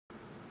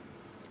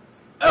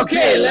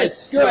Okay,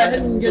 let's go ahead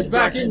and get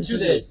back into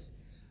this.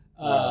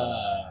 What's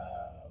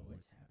happening?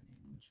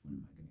 Which one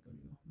am I gonna go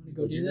do? I'm gonna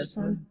go do this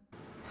one.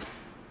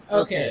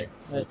 Okay,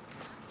 let's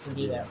go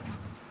do that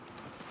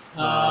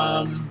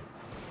one.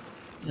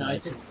 I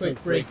took a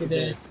quick break of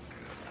this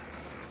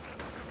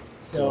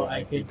so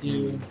I could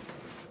do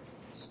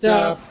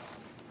stuff.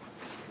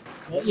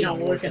 Well,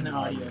 work on the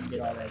audio and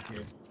get all that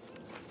good.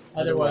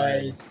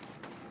 Otherwise.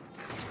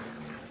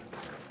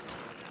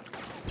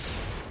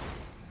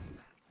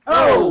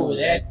 Oh,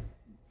 that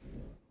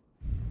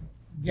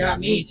got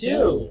me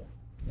too.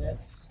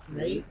 That's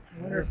great.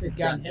 I wonder if it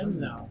got him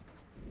though.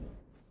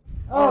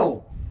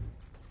 Oh,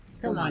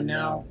 come on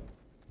now.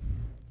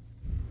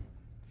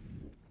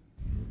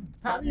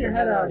 Pop your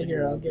head out of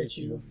here, I'll get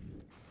you.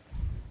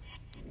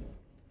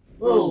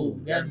 Whoa,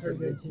 got him pretty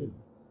good too.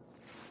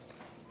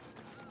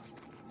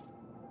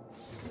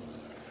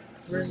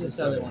 Where's this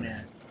other one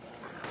at?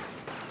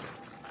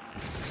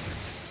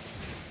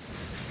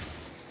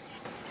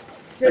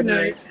 Good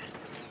night.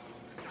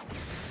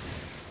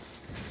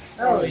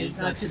 Oh, he's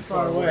not too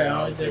far away.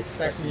 I was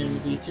expecting him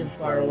to be too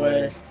far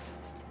away.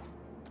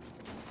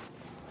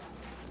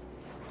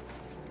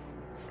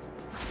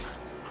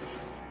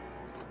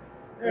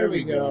 There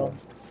we go.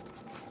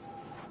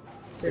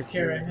 Take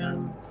care of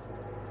him.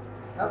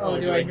 Uh-oh,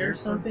 do I hear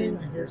something?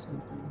 I hear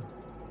something.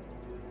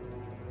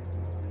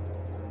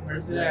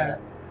 Where's it at?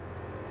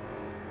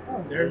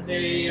 Oh, there's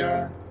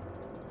a,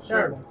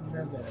 shard. I can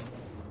grab that.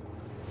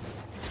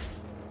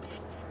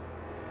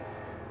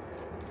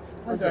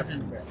 I'll go ahead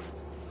and grab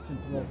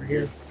something over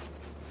here.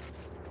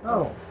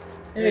 Oh,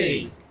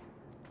 hey.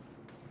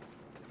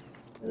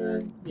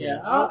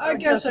 Yeah, I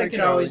guess I could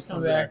always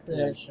come back for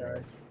that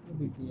shard. No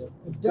big deal.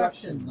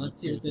 Abduction. Let's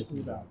see what this is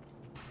about.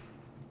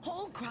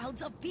 Whole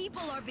crowds of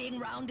people are being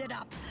rounded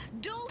up.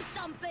 Do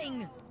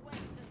something!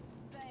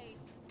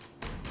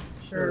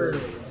 Sure, I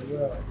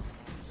will.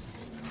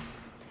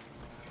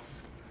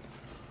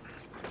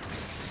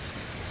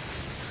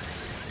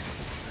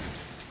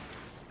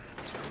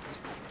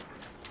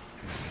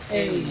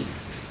 Hey.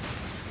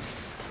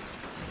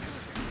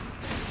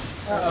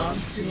 Uh-oh,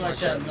 I'm too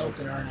much out in the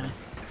open, aren't I?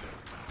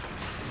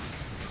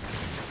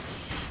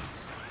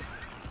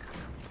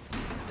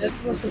 That's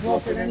supposed to blow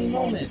up at any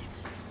moment.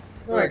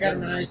 Oh, I got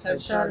him a nice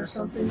headshot or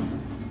something.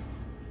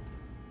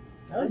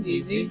 That was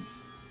easy.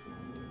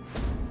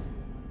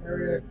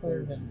 Area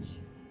clear of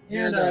enemies.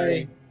 And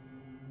I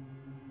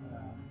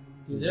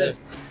do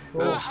this.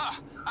 Cool.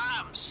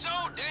 I'm so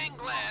dang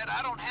glad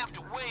I don't have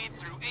to wade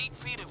through 8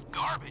 feet of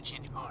garbage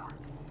anymore.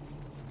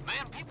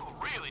 Man, people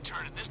really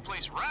turning this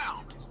place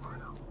around.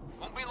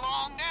 Won't be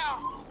long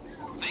now.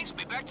 Things will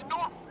be back to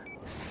normal.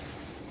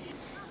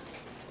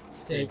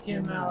 Take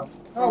him out.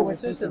 Oh,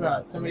 what's this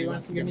about? Somebody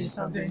wants to give me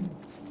something?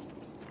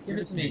 Give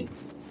it to me.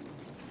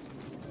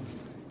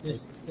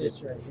 This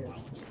right here.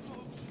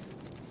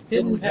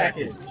 Hidden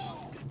package.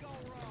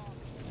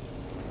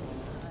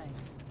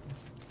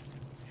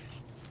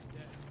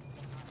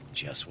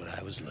 Just what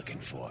I was looking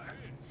for.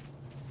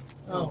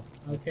 Oh,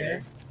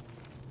 okay.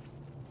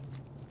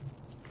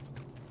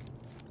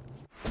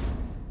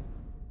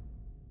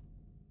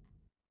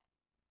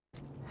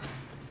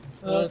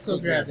 Well, let's go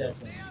grab that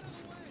thing.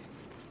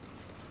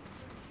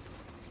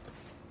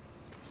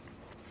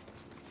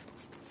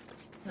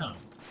 No.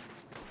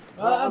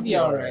 Well, I'll be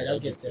alright. I'll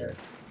get there.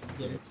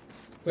 Get it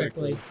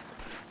quickly.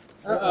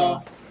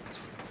 Uh-oh.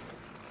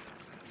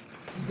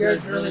 You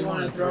guys really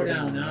want to throw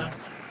down, huh?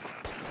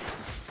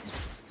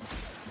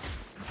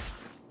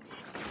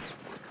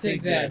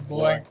 Take that,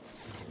 boy.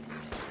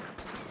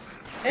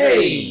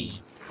 Hey!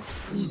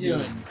 What are you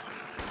doing?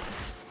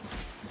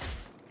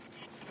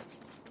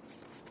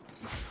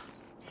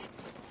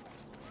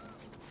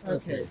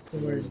 Okay, so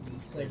where is it?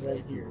 It's like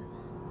right here.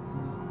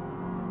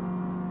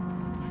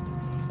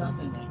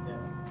 Something like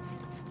that.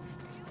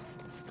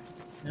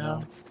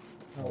 No?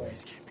 Oh wait.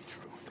 This can't be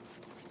true.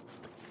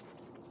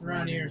 It's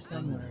around here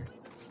somewhere.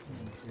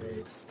 Oh,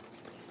 great.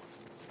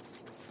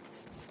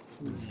 Let's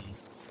see.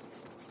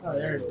 Oh,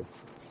 there it is.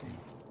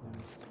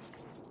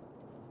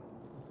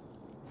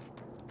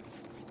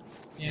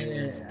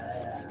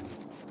 Yeah.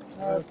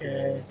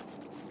 Okay.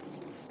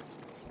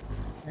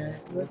 And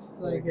it looks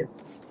like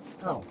it's...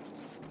 Oh.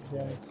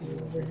 Did I see it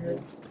over here?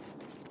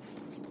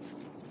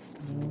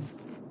 No.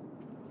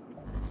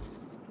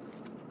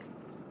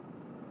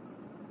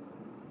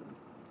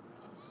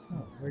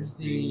 Oh, where's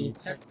the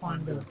tech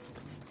pond go?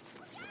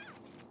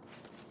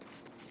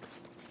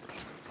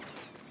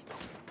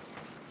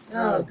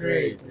 Oh,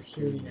 great. They're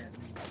shooting at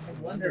me. Oh,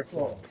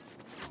 wonderful.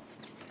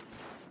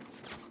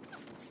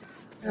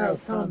 Oh,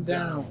 calm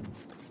down.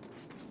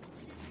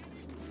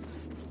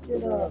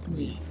 Get off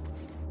me.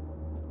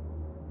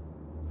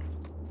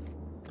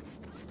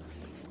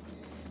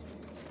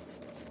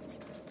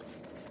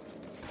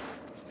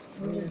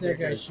 Where is that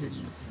guy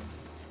shooting?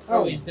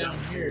 Oh, he's down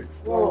here.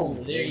 Whoa,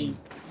 there's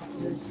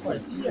quite a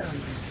few down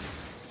here.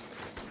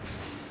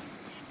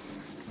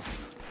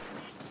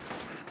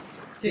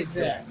 Take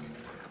that.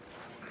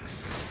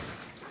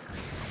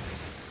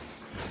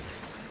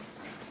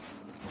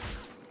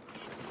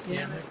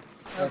 damn it.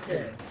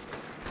 Okay.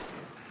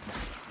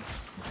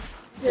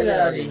 Get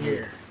out of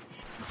here.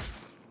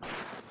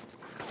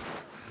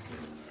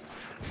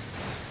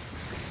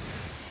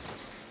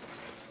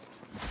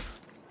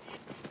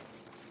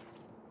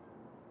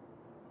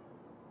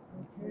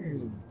 Okay.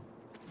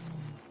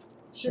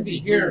 Should be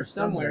here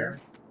somewhere.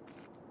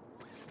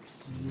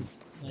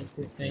 Like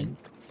to think.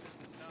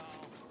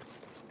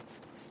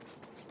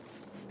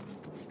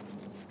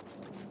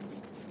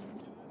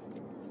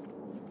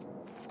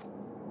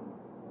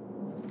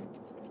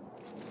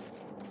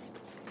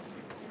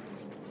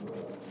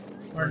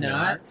 Or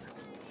not.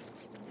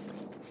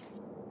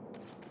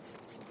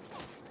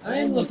 I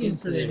am looking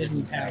for the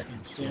hidden package,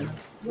 Jim.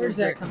 Where's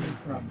that coming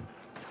from?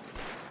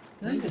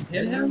 Can I even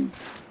hit him?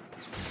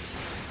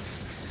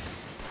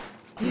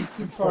 He's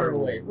too far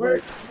away.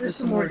 There's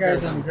some more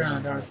guys on the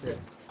ground, aren't there?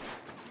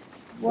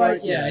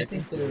 What? Yeah, I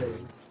think there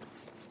is.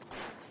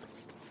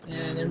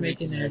 And they're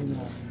making that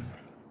annoying.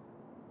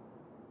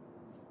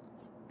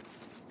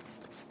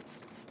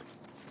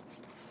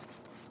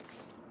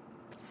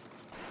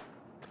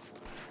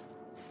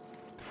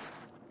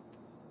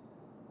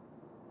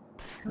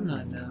 Come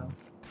on now.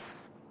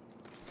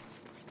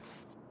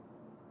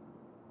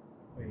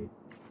 Wait.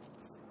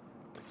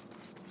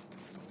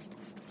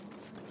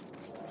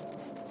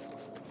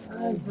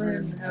 I've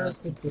ran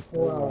past it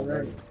before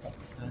already a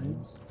couple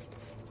times.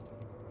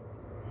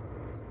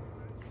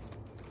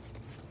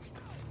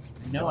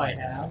 I know I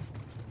have.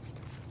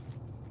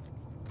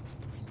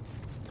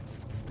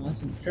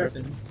 Unless I'm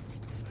tripping.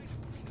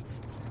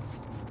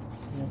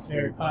 And it's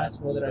very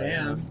possible that I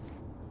am.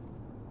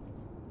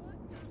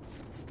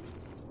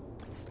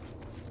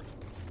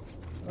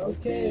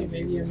 Okay,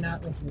 maybe you're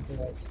not looking at the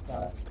right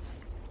spot.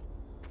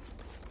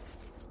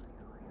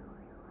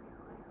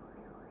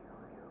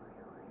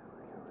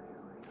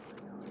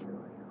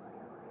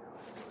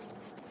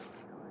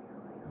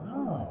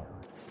 Oh,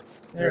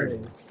 there it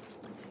is.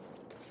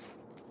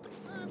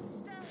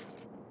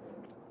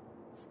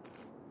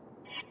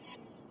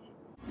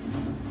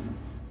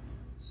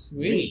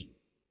 Sweet.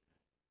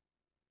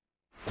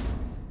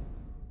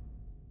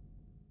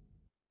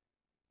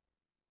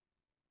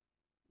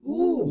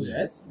 Ooh,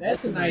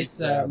 that's a nice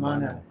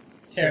amount of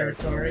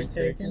territory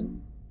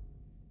taken.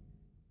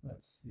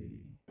 Let's see.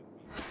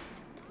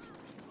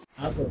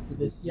 I'll go for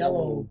this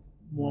yellow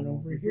one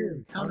over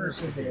here. Counter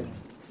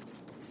surveillance.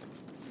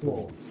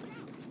 Cool.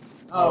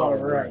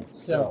 Alright,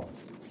 so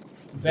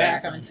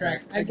back on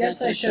track. I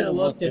guess I should have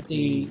looked at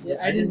the...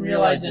 I didn't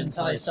realize it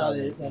until I saw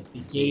the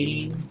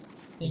gating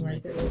thing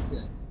right there. What's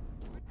this?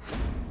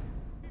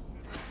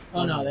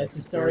 Oh no, that's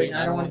the story.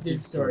 I don't want to do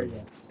the story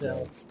yet,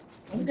 so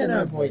I'm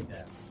gonna avoid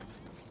that.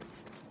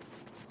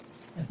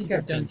 I think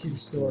I've done 2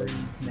 stories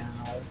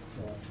now,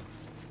 so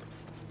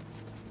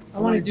I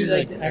want to do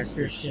like the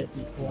extra shit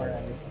before I...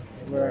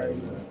 Okay, where are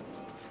you?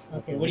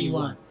 Okay, what do you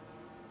want?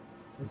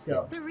 Let's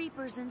go. The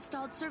Reapers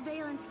installed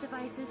surveillance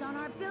devices on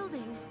our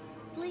building.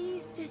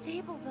 Please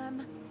disable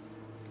them.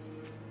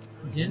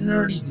 You didn't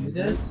already do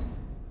this?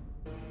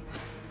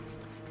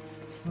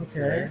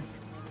 Okay.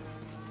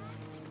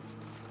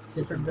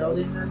 Different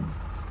building then?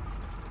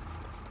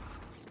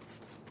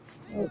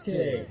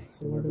 Okay,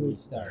 so where do we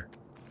start?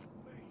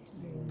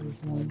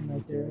 There's one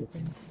right there, I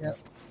think. Yep.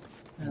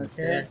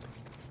 Okay.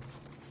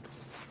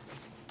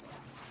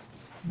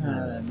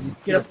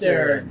 Let's get up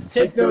there and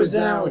take those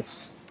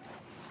out.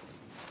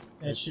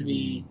 That should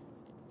be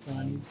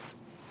fun.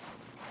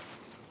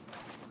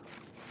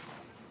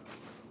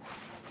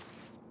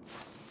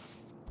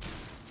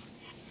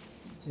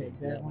 Take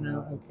that one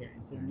out. Okay,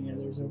 is there any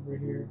others over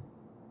here?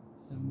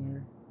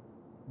 Somewhere?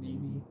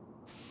 Maybe.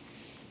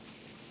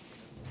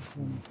 There's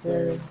one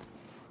there.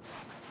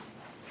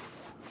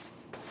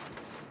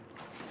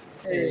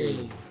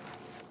 Hey!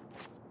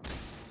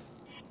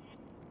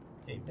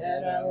 Take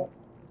that out.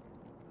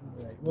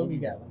 Alright, what we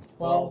got? Like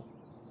 12?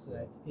 So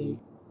that's 8.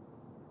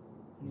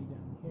 Any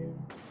down here?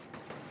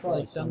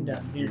 Probably some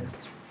down here.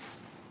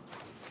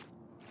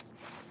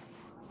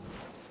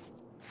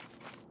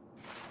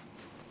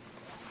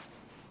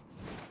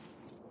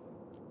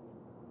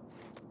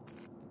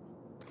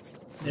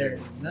 There's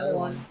another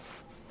one.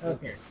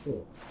 Okay,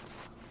 cool.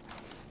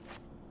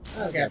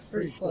 I got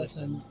pretty close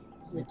on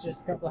with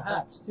just a couple of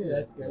hops too,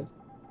 that's good.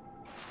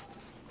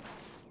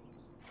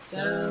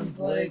 Sounds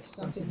like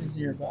something is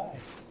nearby.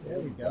 There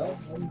we go.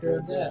 Let me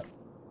grab that.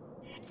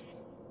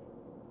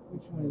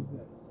 Which one is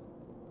this?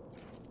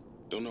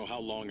 Don't know how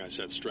long I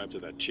sat strapped to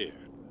that chair.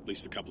 At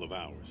least a couple of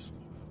hours.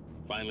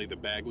 Finally, the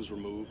bag was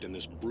removed and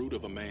this brute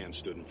of a man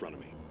stood in front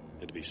of me.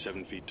 Had to be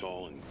 7 feet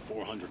tall and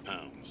 400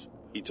 pounds.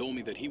 He told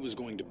me that he was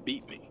going to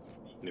beat me.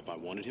 And if I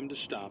wanted him to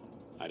stop,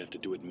 I'd have to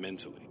do it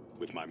mentally,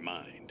 with my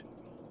mind.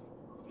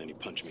 Then he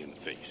punched me in the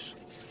face.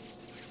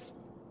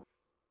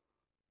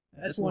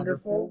 That's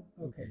wonderful.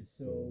 Okay,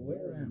 so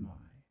where am I?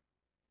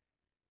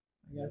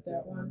 I got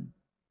that one?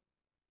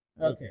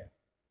 Okay.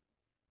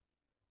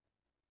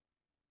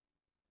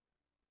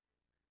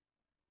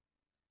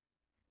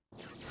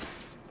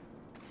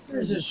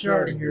 There's a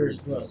shard here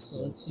as well, so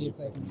let's see if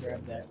I can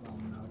grab that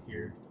one out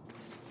here.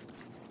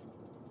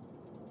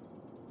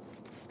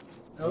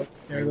 Oh,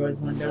 there goes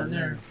one down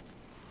there.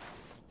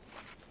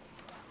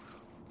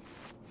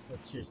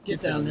 Let's just get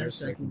down there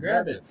so I can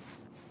grab it.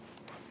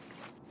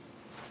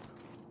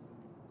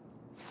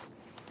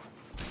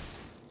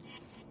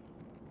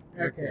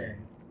 Okay.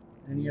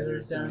 Any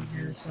others down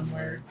here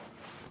somewhere?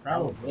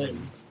 Probably.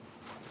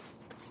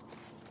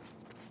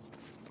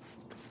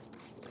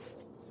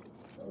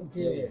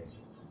 Okay.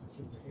 What's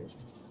over here?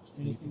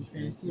 Anything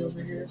fancy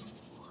over here?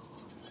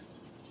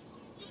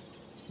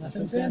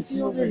 Nothing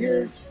fancy over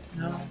here?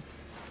 No.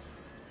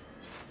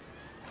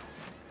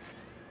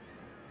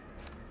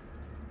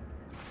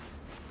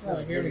 Oh,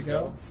 here we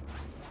go.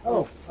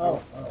 Oh.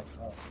 Okay.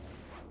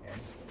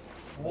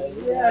 Well,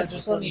 yeah,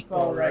 just let me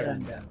fall right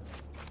on down.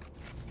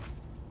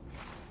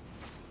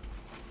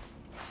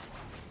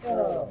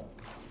 Oh.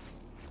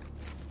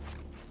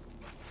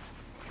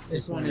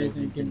 This one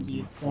isn't gonna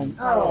be fun.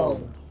 Oh,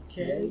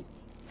 okay.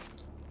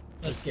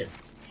 Let's get it.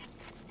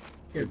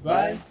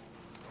 Goodbye.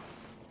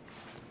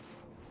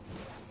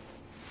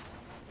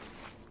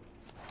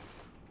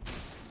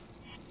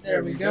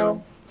 There we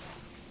go.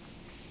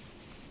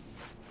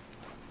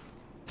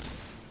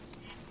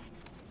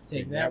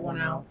 Take that one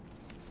out.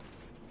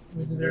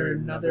 Was there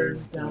another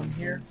down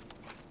here?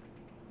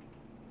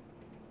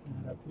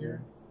 Not up here.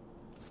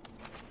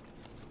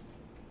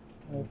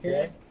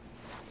 Okay.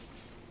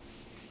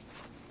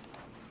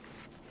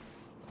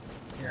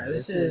 Yeah,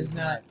 this is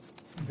not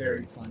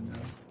very fun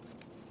though.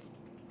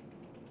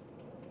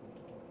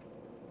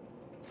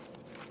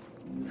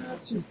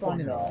 Not too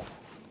fun at all.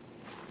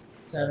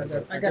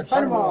 So I got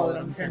fun of all that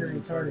I'm kind of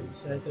retarded,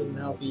 so that doesn't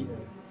help either.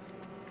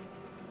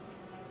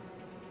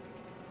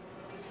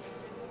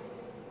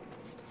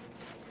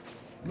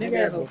 I think I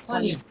have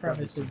plenty of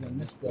crevices in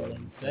this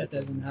building, so that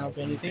doesn't help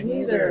anything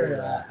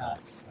either.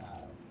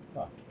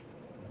 Fuck.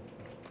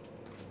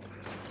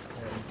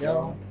 There we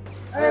go.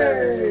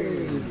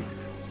 Hey!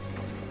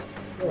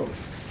 Whoa.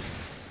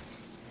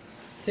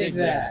 Take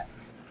that.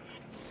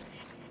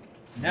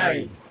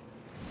 Nice.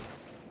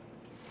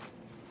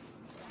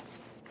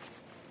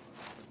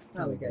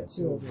 Now we got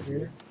two over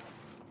here.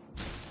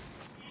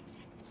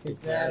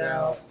 Take that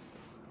out.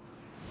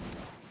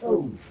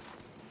 Oh.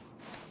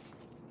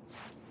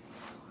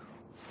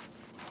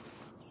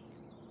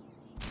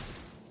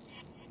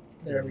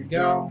 There we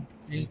go.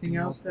 Anything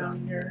else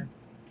down here?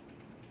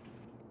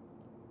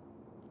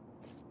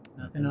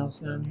 Nothing else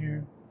down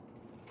here.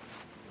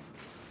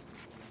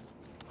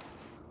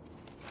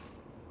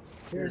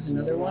 Here's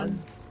another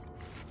one.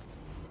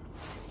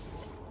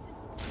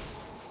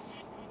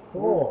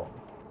 Cool.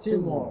 Two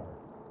more.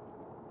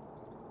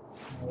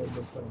 Now where do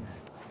we put them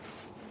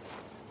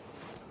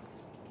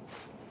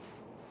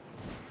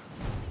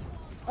at?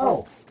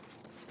 Oh!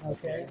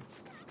 Okay.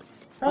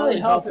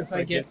 Probably help if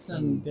I get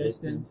some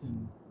distance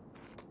and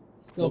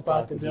scope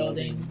out the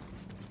building.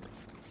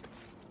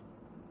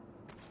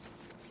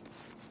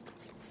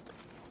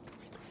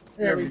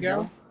 There we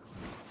go.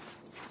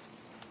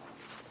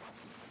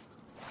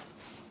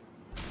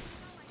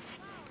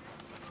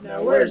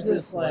 Now where's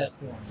this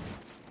last one?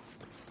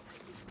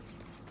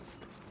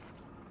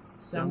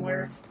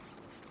 Somewhere.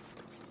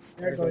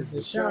 There goes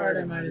the shard.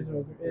 I might as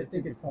well. I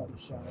think it's called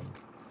the shard.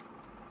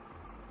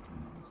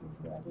 Let's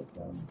grab it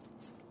though.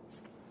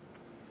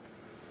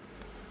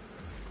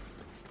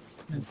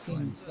 I've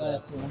seen this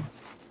last one.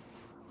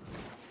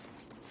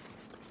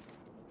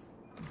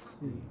 Let's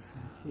see.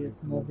 Let's see it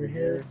from over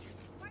here.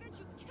 Why don't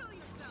you kill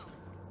yourself?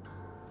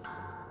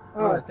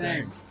 Oh,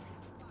 thanks.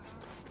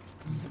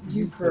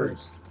 You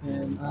first,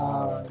 and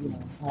you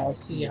know, I'll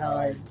see how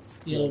I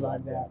feel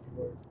about it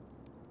afterward.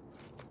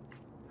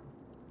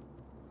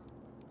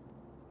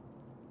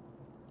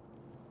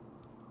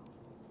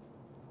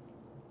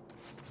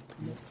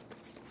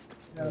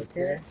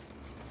 Okay.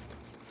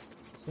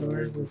 So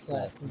where's this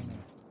last one?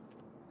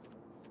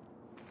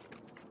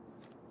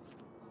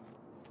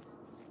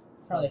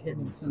 Probably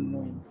hidden in some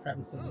annoying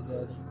crevice of the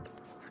building.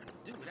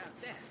 Do without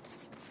that.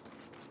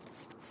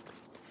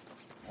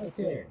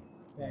 Okay,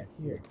 back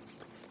here.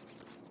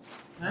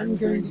 I'm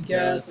going to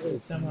guess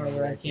it's somewhere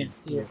where I can't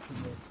see it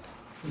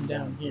from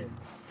down here.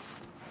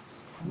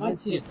 I might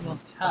see it from up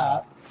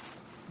top,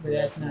 but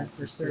that's not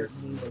for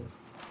certain either.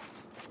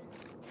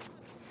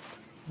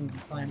 We can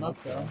climb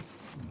up though.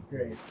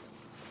 Great.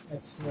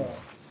 That's slow.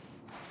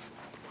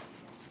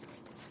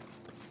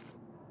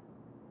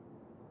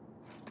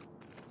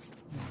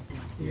 You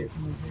can see it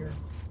from up here?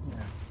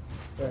 Yeah.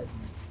 But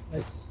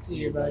let's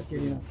see about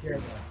getting up here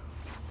though.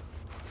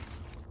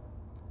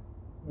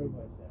 Where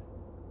was that?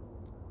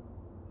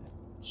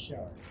 That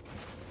shard.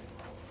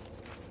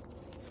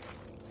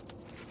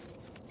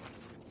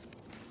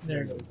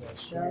 There goes that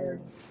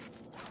shard.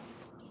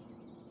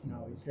 You can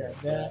always grab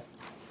that.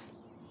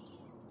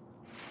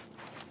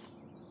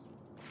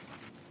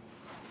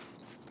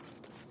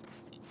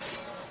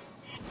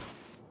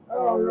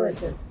 Oh, right,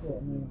 that's cool.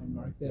 I'm going to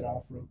mark that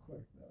off real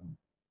quick, though.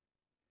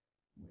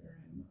 Where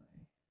am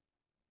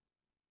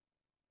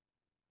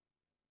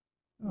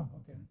I? Oh,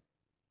 okay.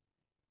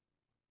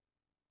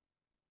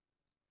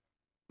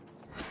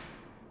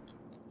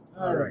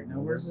 Alright, now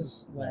where's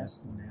this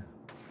last one at?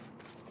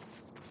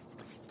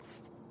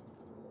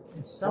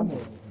 It's somewhere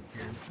over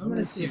here. I'm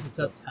gonna see if it's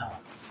up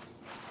top.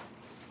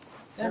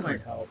 That might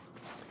help.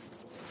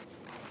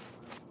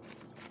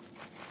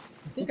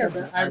 I think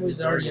I was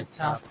already up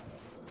top.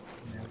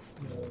 I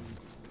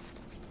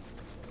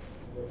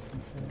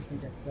don't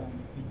think I saw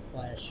anything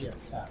flashy up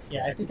top.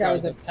 Yeah, I think I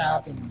was up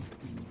top and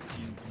didn't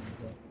see anything.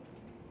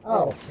 But...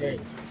 oh, okay.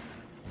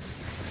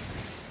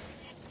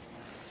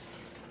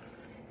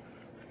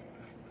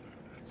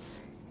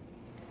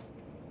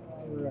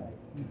 Alright.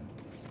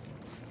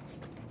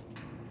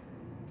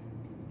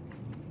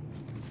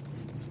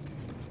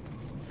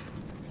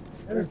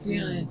 I have a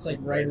feeling it's like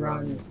right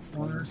around this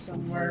corner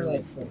somewhere,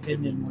 like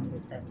hidden in one of the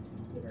crevices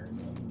that are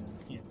annoying and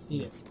I can't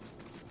see it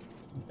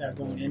without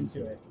going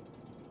into it.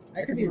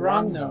 I could be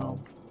wrong though.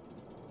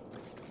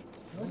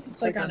 Unless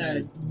it's like on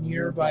a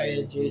nearby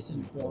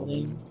adjacent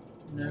building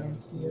and I don't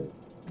see it.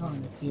 Oh,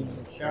 I'm gonna see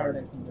another shard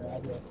I can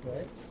grab real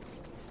quick.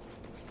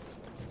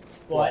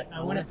 But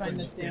I want to find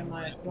this damn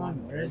last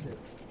one. Where is it?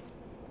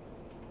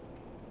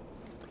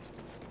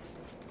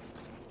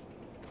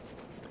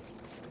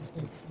 I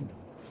think,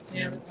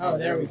 damn it. Oh,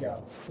 there we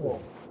go.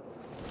 Cool.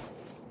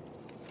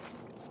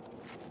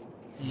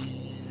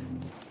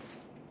 And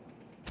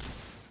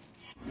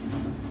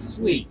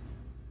sweet.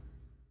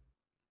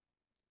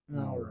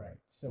 Alright,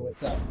 so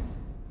what's up?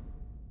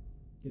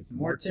 Get some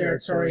more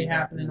territory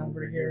happening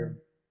over here.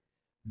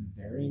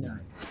 Very nice.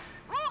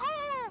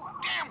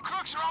 Woohoo! Damn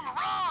crooks are on the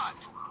run!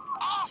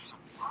 Awesome!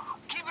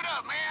 Keep it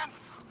up, man!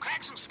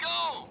 Crack some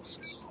skulls!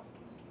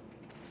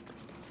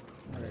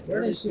 Alright, where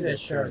did I see that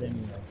shard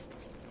anyway?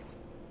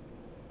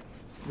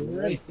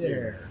 Right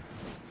there.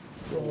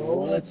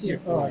 Cool, let's see if,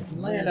 oh, I can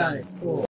land on it. Cool.